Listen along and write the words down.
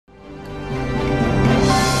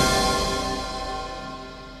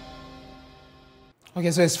Okay,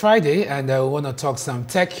 so it's Friday, and we want to talk some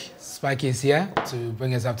tech. Spikey is here to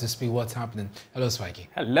bring us up to speed what's happening. Hello, Spikey.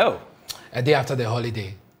 Hello. A day after the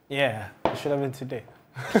holiday. Yeah, it should have been today.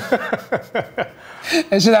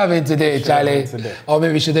 It should have been today, Charlie. Today. Or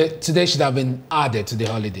maybe today should have been added to the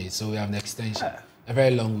holiday, so we have an extension. A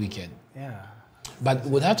very long weekend. Yeah. But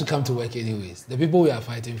we'll have to come to work anyways. The people we are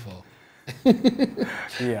fighting for.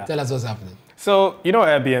 Yeah. Tell us what's happening. So, you know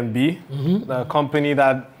Airbnb, the company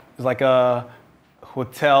that is like a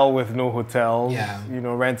hotel with no hotels, you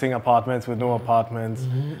know, renting apartments with no apartments.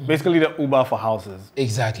 Basically the Uber for houses.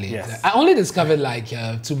 Exactly. Yes. I only discovered like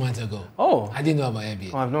 2 months ago. Oh. I didn't know about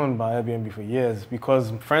Airbnb. Well, I've known about Airbnb for years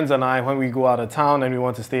because friends and I, when we go out of town and we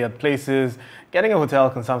want to stay at places, getting a hotel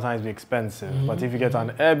can sometimes be expensive. But if you get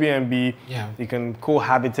an Airbnb, you can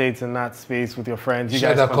cohabitate in that space with your friends. You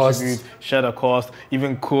share guys the contribute, cost. share the cost,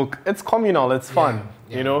 even cook. It's communal, it's fun,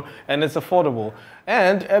 you know, and it's affordable.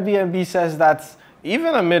 And Airbnb says that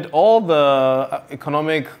even amid all the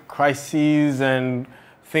economic crises and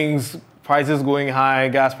things, prices going high,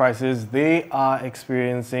 gas prices, they are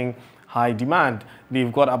experiencing high demand.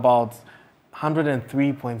 They've got about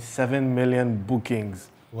 103.7 million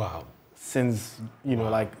bookings. Wow. Since, you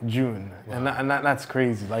know, like June. Wow. And that's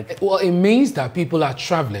crazy. Like, well, it means that people are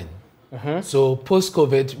traveling. So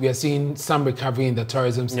post-COVID, we are seeing some recovery in the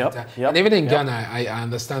tourism sector. And even in Ghana, I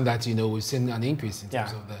understand that, you know, we've seen an increase in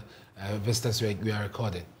terms of the visitors we are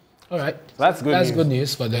recording. All right. So that's good news. That's good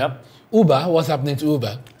news for them. Uber, what's happening to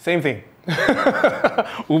Uber? Same thing.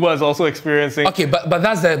 Uber is also experiencing... Okay, but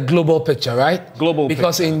that's the global picture, right? Global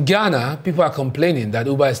because picture. In Ghana, people are complaining that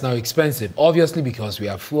Uber is now expensive. Obviously, because we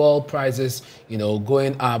have fuel prices, you know,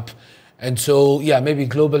 going up. And so, yeah, maybe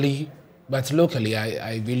globally, but locally,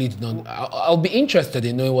 I really don't... I'll be interested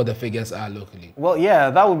in knowing what the figures are locally. Well, yeah,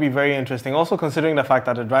 that would be very interesting. Also considering the fact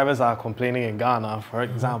that the drivers are complaining in Ghana, for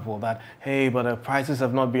example, that, hey, but the prices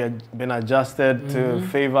have not been adjusted to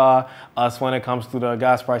favor us when it comes to the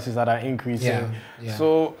gas prices that are increasing.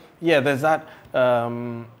 So, yeah, there's that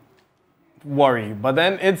worry. But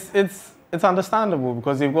then it's understandable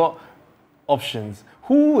because they've got options.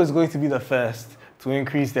 Who is going to be the first to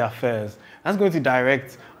increase their fares? That's going to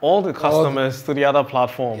direct all the customers to the other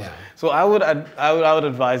platforms. So I would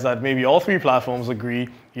advise that maybe all 3 platforms agree,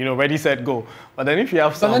 you know, ready, set, go. But then if you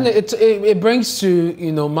have some... But then it brings to,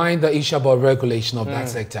 you know, mind the issue about regulation of that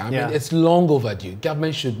sector. I mean, it's long overdue.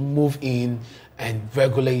 Government should move in and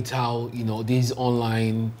regulate how, you know, these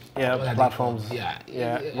online... platforms.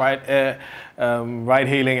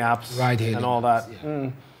 Ride-hailing apps and all that.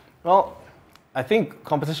 Well, I think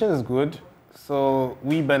competition is good. So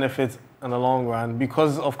we benefit in the long run.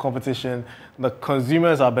 Because of competition, the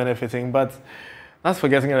consumers are benefiting, but that's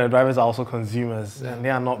forgetting that the drivers are also consumers and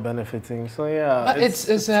they are not benefiting. So yeah, but it's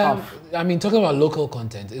tough. I mean, talking about local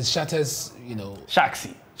content, it's Shutters, you know...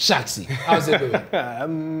 Shaxi. How's it doing?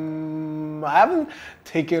 I haven't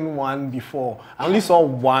taken one before. I only saw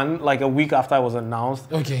one like a week after it was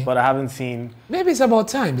announced. But I haven't seen... Maybe it's about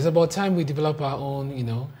time. It's about time we develop our own, you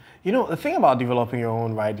know... You know, the thing about developing your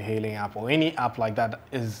own ride-hailing app or any app like that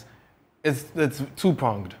is it's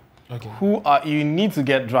two-pronged. You need to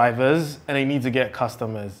get drivers and you need to get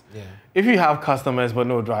customers. If you have customers but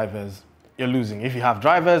no drivers, you're losing. If you have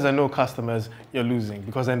drivers and no customers, you're losing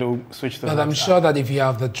because then they'll switch to the But I'm sure that if you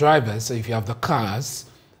have the drivers, so if you have the cars,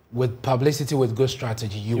 with publicity, with good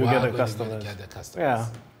strategy, you are going to get the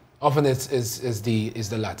customers. Often it's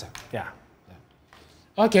the latter.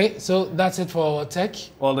 Okay, so that's it for tech.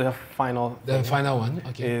 Well, the final one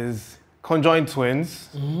is conjoined twins,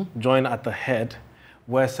 joined at the head,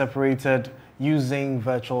 were separated using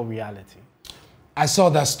virtual reality. I saw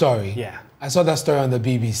that story. I saw that story on the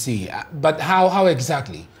BBC. But how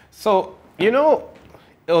exactly? So, you know,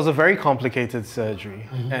 it was a very complicated surgery.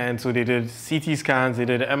 And so they did CT scans, they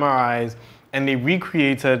did MRIs, and they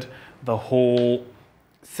recreated the whole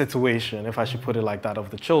situation, if I should put it like that,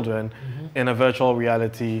 of the children in a virtual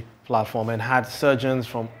reality platform and had surgeons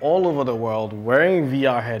from all over the world wearing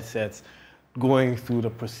VR headsets going through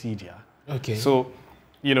the procedure. So,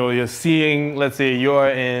 you know, you're seeing, let's say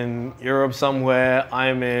you're in Europe somewhere,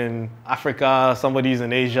 I'm in Africa, somebody's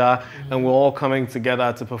in Asia, and we're all coming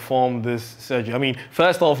together to perform this surgery. I mean,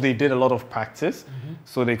 first off, they did a lot of practice,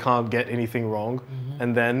 so they can't get anything wrong.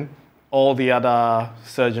 And then all the other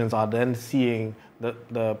surgeons are then seeing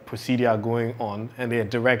the procedure going on and they're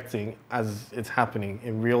directing as it's happening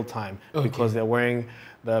in real time because they're wearing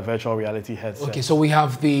the virtual reality headset. So we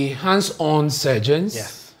have the hands-on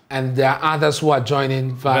surgeons and there are others who are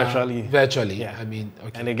joining virtually. I mean,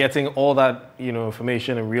 and they're getting all that, you know,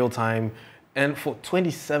 information in real time. And for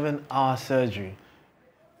 27-hour surgery,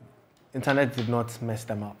 internet did not mess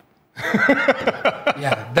them up.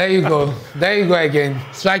 Yeah, there you go. There you go again.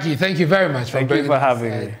 Swaggy, thank you very much Thank you for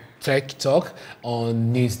having me. Tech Talk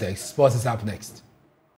on Newsdesk. Sports is up next.